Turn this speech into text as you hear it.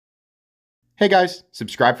Hey guys,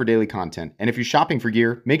 subscribe for daily content, and if you're shopping for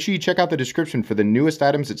gear, make sure you check out the description for the newest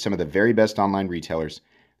items at some of the very best online retailers.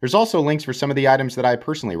 There's also links for some of the items that I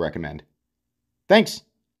personally recommend. Thanks!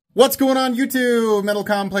 What's going on YouTube? Metal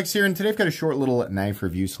Complex here, and today I've got a short little knife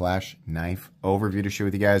review / knife overview to share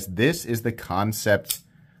with you guys. This is the Kansept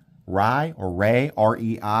REI, or REI,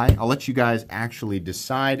 R-E-I. I'll let you guys actually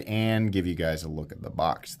decide and give you guys a look at the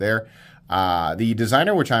box there. The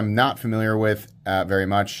designer, which I'm not familiar with very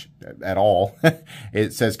much at all,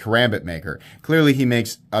 it says karambit maker. Clearly he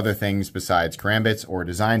makes other things besides karambits, or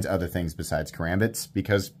designs other things besides karambits,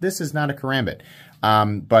 because this is not a karambit.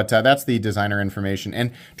 But that's the designer information.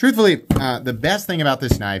 And truthfully, the best thing about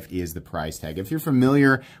this knife is the price tag. If you're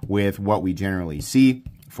familiar with what we generally see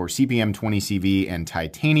for CPM 20CV and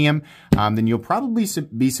titanium, then you'll probably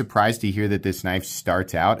be surprised to hear that this knife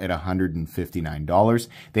starts out at $159.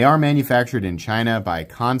 They are manufactured in China by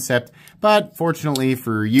Kansept, but fortunately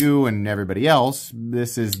for you and everybody else,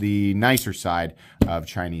 this is the nicer side of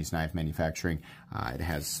Chinese knife manufacturing. It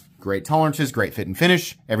has great tolerances, great fit and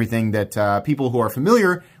finish, everything that people who are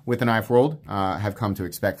familiar with the knife world have come to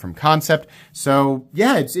expect from Kansept. So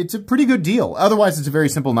yeah, it's a pretty good deal. Otherwise, it's a very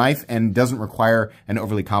simple knife and doesn't require an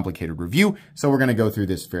overly complicated review. So we're going to go through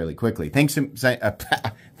this fairly quickly. Thank you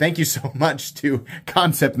so much to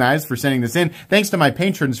Kansept Knives for sending this in. Thanks to my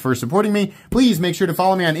patrons for supporting me. Please make sure to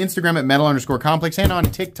follow me on Instagram at metal_complex and on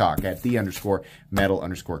TikTok at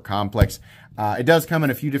 _metal_complex. It does come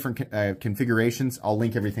in a few different configurations. I'll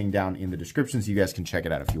link everything down in the description so you guys can check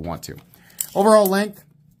it out if you want to. Overall length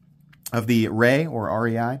of the REI, or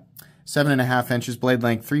REI, 7.5 inches, blade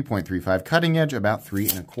length 3.35, cutting edge about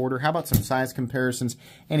 3.25. How about some size comparisons?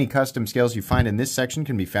 Any custom scales you find in this section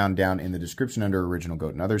can be found down in the description under Original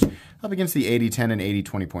Goat and Others. Up against the 8010 and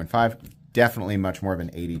 8020.5, definitely much more of an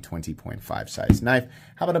 8020.5 size knife.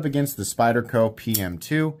 How about up against the Spyderco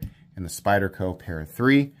PM2 and the Spyderco Para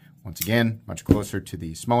 3? Once again, much closer to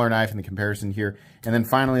the smaller knife in the comparison here. And then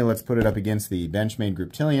finally, let's put it up against the Benchmade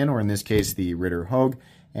Griptilian, or in this case, the Ritter Hogue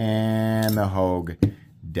and the Hogue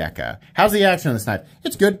Deca. How's the action on this knife?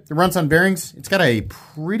 It's good. It runs on bearings. It's got a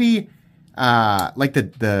pretty, like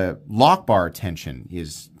the lock bar tension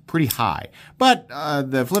is pretty high. But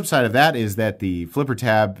the flip side of that is that the flipper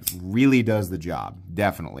tab really does the job,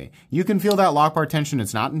 definitely. You can feel that lock bar tension.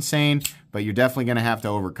 It's not insane, but you're definitely going to have to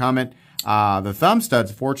overcome it. The thumb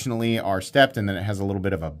studs, fortunately, are stepped, and then it has a little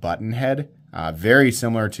bit of a button head, very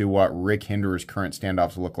similar to what Rick Hinderer's current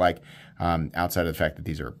standoffs look like, outside of the fact that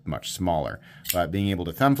these are much smaller. But being able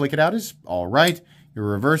to thumb flick it out is all right. Your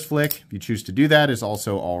reverse flick, if you choose to do that, is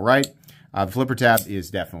also all right. The flipper tab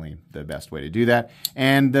is definitely the best way to do that.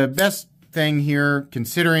 And the best thing here,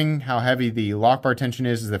 considering how heavy the lock bar tension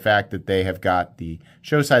is the fact that they have got the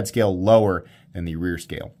show side scale lower than the rear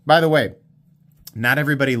scale. By the way, not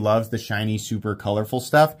everybody loves the shiny, super colorful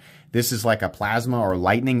stuff. This is like a plasma or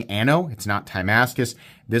lightning anno. It's not Timascus.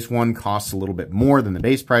 This one costs a little bit more than the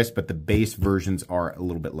base price, but the base versions are a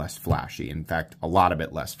little bit less flashy. In fact, a lot of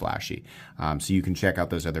it less flashy. So you can check out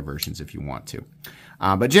those other versions if you want to.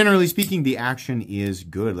 But generally speaking, the action is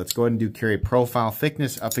good. Let's go ahead and do carry profile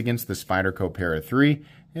thickness up against the Spyderco Para 3.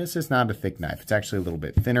 This is not a thick knife. It's actually a little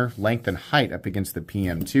bit thinner. Length and height up against the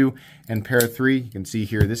PM2 and Para 3. You can see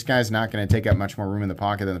here, this guy's not going to take up much more room in the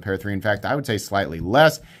pocket than the Para 3. In fact, I would say slightly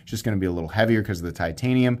less. It's just going to be a little heavier because of the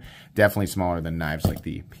titanium. Definitely smaller than knives like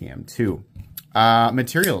the PM2.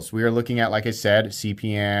 Materials. We are looking at, like I said,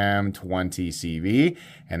 CPM 20CV,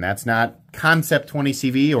 and that's not Kansept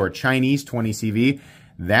 20CV or Chinese 20CV.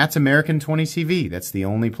 That's American 20CV. That's the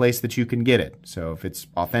only place that you can get it. So if it's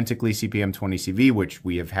authentically CPM 20CV, which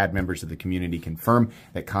we have had members of the community confirm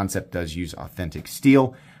that Kansept does use authentic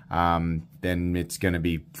steel, then it's going to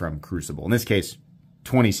be from Crucible. In this case,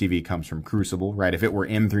 20CV comes from Crucible, right? If it were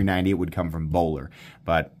M390, it would come from Bowler,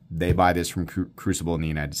 but they buy this from Crucible in the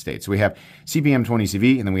United States. So we have CPM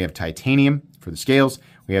 20CV, and then we have titanium for the scales.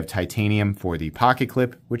 We have titanium for the pocket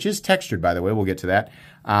clip, which is textured, by the way. We'll get to that.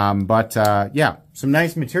 Yeah, some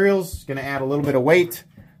nice materials. Going to add a little bit of weight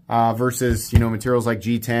versus, materials like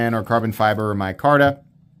G10 or carbon fiber or micarta.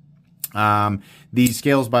 These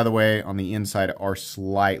scales, by the way, on the inside are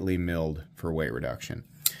slightly milled for weight reduction.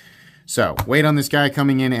 So weight on this guy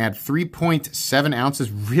coming in at 3.7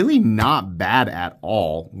 ounces, really not bad at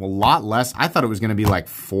all. A lot less. I thought it was going to be like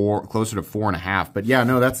closer to 4.5, but yeah,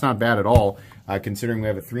 no, that's not bad at all. Considering we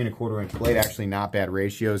have a 3.25 inch blade, actually not bad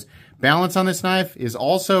ratios. Balance on this knife is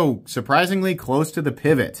also surprisingly close to the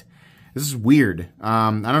pivot. This is weird. I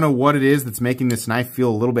don't know what it is that's making this knife feel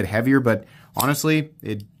a little bit heavier, but honestly,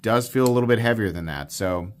 it does feel a little bit heavier than that.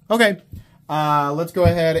 So, okay. Let's go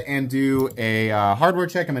ahead and do a hardware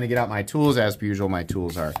check. I'm going to get out my tools. As per usual, my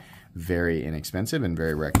tools are very inexpensive and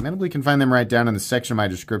very recommendable. You can find them right down in the section of my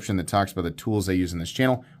description that talks about the tools I use in this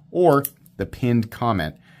channel or the pinned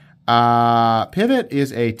comment. Pivot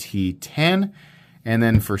is a T10. And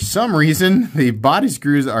then for some reason, the body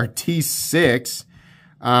screws are T6.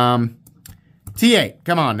 T8,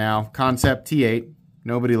 come on now. Kansept T8.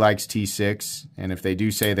 Nobody likes T6. And if they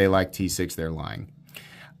do say they like T6, they're lying.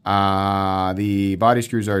 The body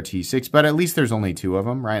screws are T6, but at least there's only 2 of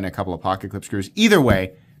them, right? And a couple of pocket clip screws. Either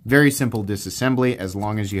way, very simple disassembly. As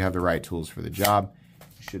long as you have the right tools for the job,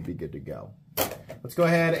 you should be good to go. Let's go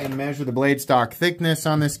ahead and measure the blade stock thickness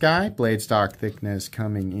on this guy. Blade stock thickness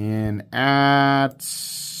coming in at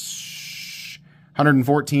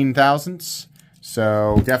 114 thousandths.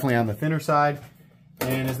 So definitely on the thinner side.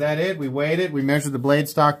 And is that it? We weighed it. We measured the blade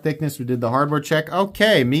stock thickness. We did the hardware check.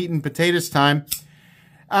 Okay, meat and potatoes time.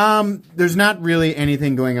 There's not really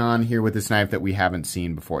anything going on here with this knife that we haven't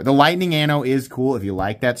seen before. The lightning ano is cool if you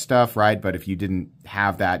like that stuff, right? But if you didn't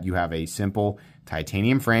have that, you have a simple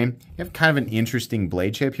titanium frame. You have kind of an interesting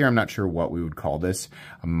blade shape here. I'm not sure what we would call this.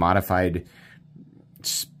 A modified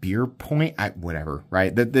spear point? Whatever,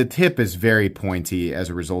 right? The tip is very pointy as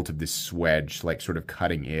a result of this swedge, like sort of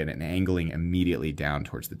cutting in and angling immediately down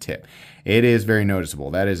towards the tip. It is very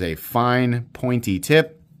noticeable. That is a fine, pointy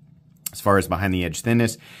tip. As far as behind the edge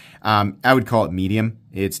thinness, I would call it medium.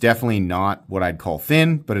 It's definitely not what I'd call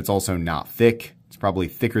thin, but it's also not thick. It's probably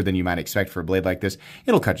thicker than you might expect for a blade like this.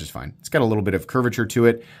 It'll cut just fine. It's got a little bit of curvature to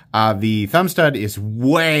it. The thumb stud is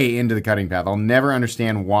way into the cutting path. I'll never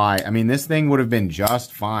understand why. I mean, this thing would have been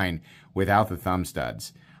just fine without the thumb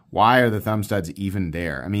studs. Why are the thumb studs even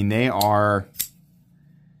there? I mean, they are...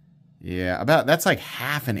 Yeah, that's like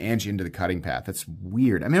half an inch into the cutting path. That's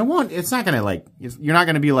weird. I mean, it's not going to like, you're not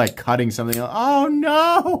going to be like cutting something. Oh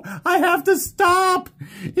no, I have to stop.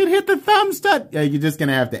 It hit the thumb stud. Yeah, you're just going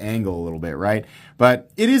to have to angle a little bit, right? But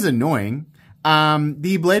it is annoying.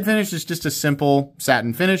 The blade finish is just a simple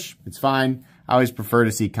satin finish. It's fine. I always prefer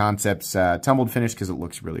to see Kansept's tumbled finish because it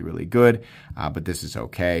looks really, really good. But this is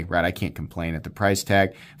okay, right? I can't complain at the price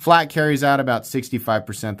tag. Flat carries out about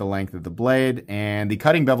 65% the length of the blade, and the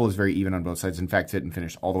cutting bevel is very even on both sides. In fact, fit and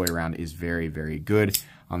finish all the way around is very, very good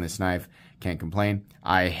on this knife. Can't complain.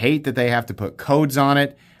 I hate that they have to put codes on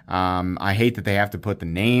it. I hate that they have to put the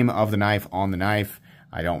name of the knife on the knife.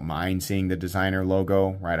 I don't mind seeing the designer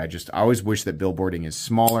logo, right? I always wish that billboarding is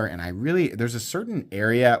smaller, and there's a certain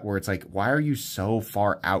area where it's like, why are you so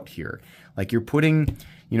far out here? Like, you're putting,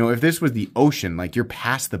 you know, if this was the ocean, like, you're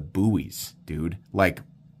past the buoys, dude. Like,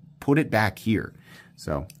 put it back here.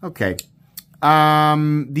 So, okay.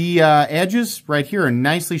 The edges right here are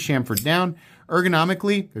nicely chamfered down.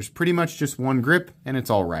 Ergonomically, there's pretty much just one grip, and it's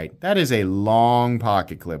all right. That is a long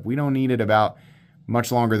pocket clip. We don't need it about...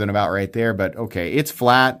 much longer than about right there, but okay, it's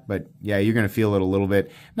flat, but yeah, you're going to feel it a little bit.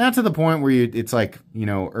 Not to the point where it's like, you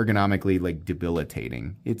know, ergonomically like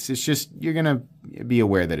debilitating. It's just, you're going to be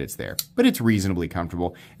aware that it's there, but it's reasonably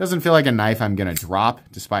comfortable. It doesn't feel like a knife I'm going to drop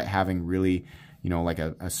despite having really, you know, like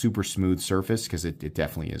a super smooth surface, because it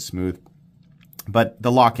definitely is smooth, but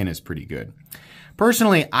the lock-in is pretty good.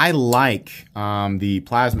 Personally, I like the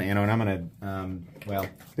plasma ano, and I'm going to, well,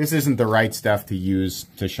 this isn't the right stuff to use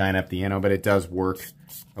to shine up the ano, but it does work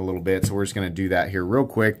a little bit. So we're just going to do that here real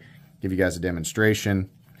quick, give you guys a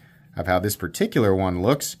demonstration of how this particular one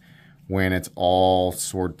looks when it's all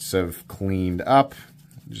sorts of cleaned up.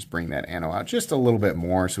 Just bring that ano out just a little bit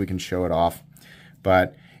more so we can show it off.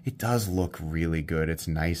 But it does look really good. It's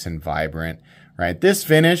nice and vibrant. Right, this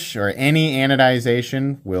finish or any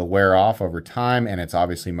anodization will wear off over time, and it's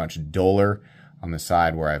obviously much duller on the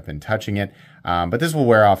side where I've been touching it. But this will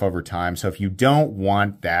wear off over time. So if you don't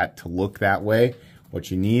want that to look that way, what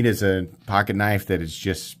you need is a pocket knife that is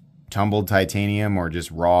just tumbled titanium or just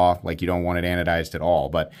raw, like you don't want it anodized at all.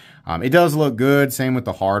 But it does look good. Same with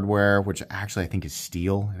the hardware, which actually I think is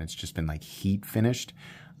steel, and it's just been like heat finished.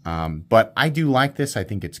 But I do like this. I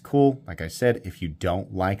think it's cool. Like I said, if you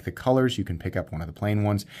don't like the colors, you can pick up one of the plain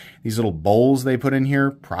ones. These little bowls they put in here,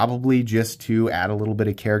 probably just to add a little bit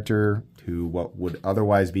of character to what would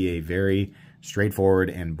otherwise be a very straightforward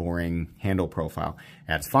and boring handle profile.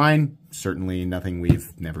 That's fine. Certainly nothing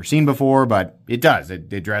we've never seen before, but it does. It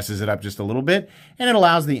dresses it up just a little bit, and it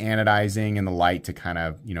allows the anodizing and the light to kind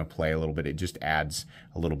of, you know, play a little bit. It just adds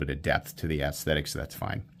a little bit of depth to the aesthetic, so that's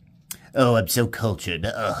fine. Oh, I'm so cultured.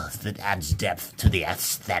 Oh, that adds depth to the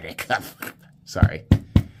aesthetic. Sorry.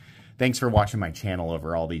 Thanks for watching my channel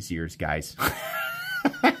over all these years, guys.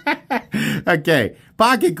 Okay,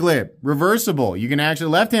 pocket clip, reversible. You can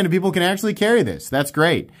actually, left-handed people can actually carry this. That's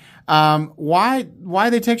great. Why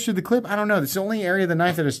they textured the clip? I don't know. It's the only area of the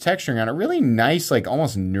knife that is texturing on it. Really nice, like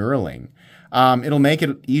almost knurling. It'll make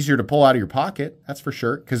it easier to pull out of your pocket. That's for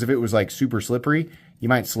sure. Because if it was like super slippery, you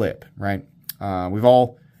might slip, right? I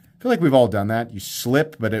feel like we've all done that. You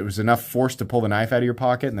slip, but it was enough force to pull the knife out of your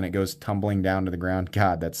pocket, and then it goes tumbling down to the ground.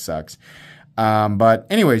 God, that sucks. But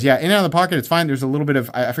anyways, yeah, in and out of the pocket, it's fine. There's a little bit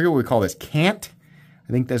of, I forget what we call this, cant.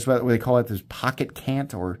 I think that's what they call it. There's pocket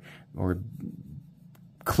cant or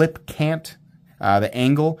clip cant, the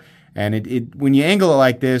angle. And when you angle it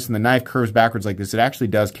like this and the knife curves backwards like this, it actually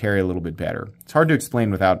does carry a little bit better. It's hard to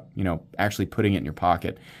explain without, actually putting it in your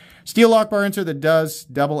pocket. Steel lock bar insert that does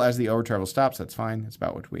double as the over travel stops. That's fine. That's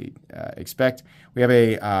about what we expect. We have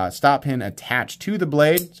a stop pin attached to the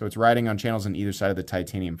blade, so it's riding on channels on either side of the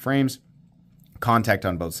titanium frames. Contact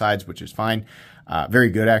on both sides, which is fine.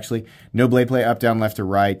 Very good, actually. No blade play up, down, left, or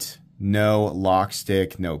right. No lock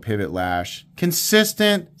stick. No pivot lash.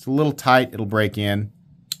 Consistent. It's a little tight. It'll break in.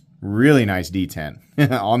 Really nice D10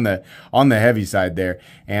 on the heavy side there.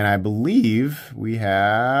 And I believe we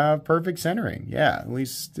have perfect centering. Yeah, at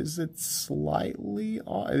least is it slightly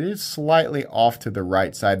off? It is slightly off to the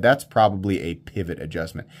right side. That's probably a pivot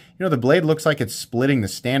adjustment. The blade looks like it's splitting the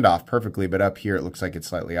standoff perfectly, but up here it looks like it's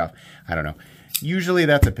slightly off. I don't know. Usually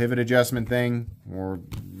that's a pivot adjustment thing or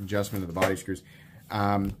adjustment of the body screws.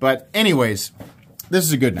 But anyways, this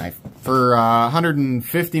is a good knife. For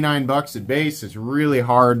 $159 at base, it's really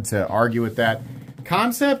hard to argue with that.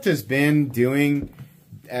 Kansept has been doing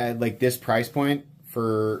like this price point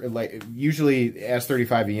for usually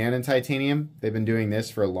S35 yen in titanium. They've been doing this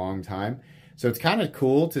for a long time. So it's kind of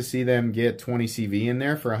cool to see them get 20 CV in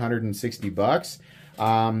there for $160.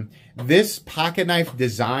 This pocket knife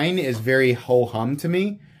design is very ho-hum to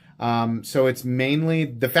me. So it's mainly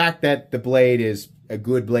the fact that the blade is a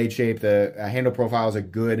good blade shape, the handle profile is a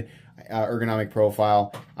good ergonomic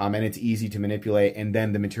profile, and it's easy to manipulate, and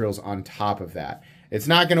then the materials on top of that. It's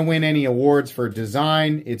not going to win any awards for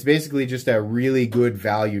design. It's basically just a really good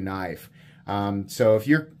value knife. So if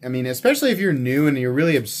you're, especially if you're new and you're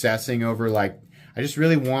really obsessing over I just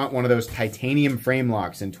really want one of those titanium frame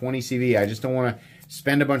locks and 20 CV. I just don't want to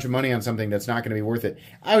spend a bunch of money on something that's not going to be worth it.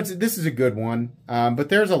 I would say this is a good one, but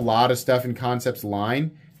there's a lot of stuff in Kansept's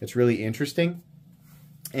line that's really interesting.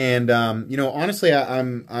 And honestly,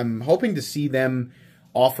 I'm hoping to see them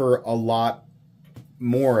offer a lot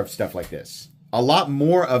more of stuff like this. A lot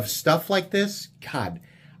more of stuff like this. God,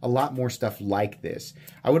 a lot more stuff like this.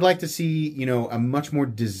 I would like to see, a much more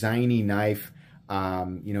designy knife.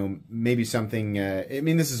 Maybe something,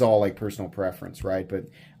 this is all like personal preference, right? But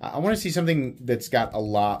I want to see something that's got a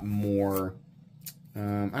lot more,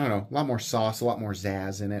 a lot more sauce, a lot more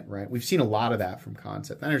zazz in it, right? We've seen a lot of that from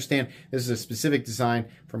Kansept. I understand this is a specific design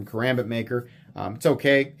from Karambit maker. It's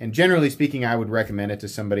okay. And generally speaking, I would recommend it to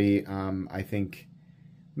somebody, I think,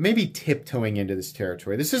 maybe tiptoeing into this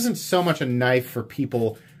territory. This isn't so much a knife for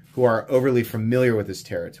people who are overly familiar with this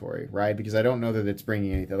territory, right? Because I don't know that it's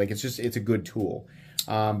bringing anything. It's a good tool.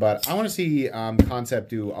 But I want to see Kansept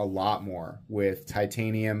do a lot more with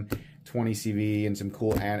titanium, 20 CV, and some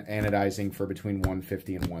cool anodizing for between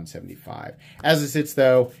 150 and 175. As it sits,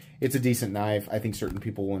 though, it's a decent knife. I think certain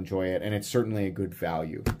people will enjoy it, and it's certainly a good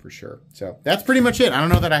value for sure. So that's pretty much it. I don't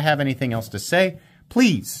know that I have anything else to say.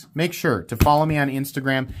 Please make sure to follow me on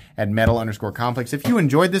Instagram at metal_complex. If you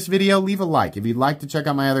enjoyed this video, leave a like. If you'd like to check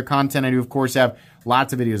out my other content, I do, of course, have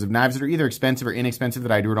lots of videos of knives that are either expensive or inexpensive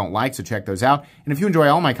that I do or don't like, so check those out. And if you enjoy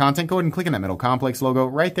all my content, go ahead and click on that Metal Complex logo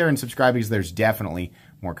right there and subscribe because there's definitely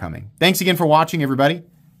more coming. Thanks again for watching, everybody,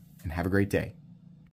 and have a great day.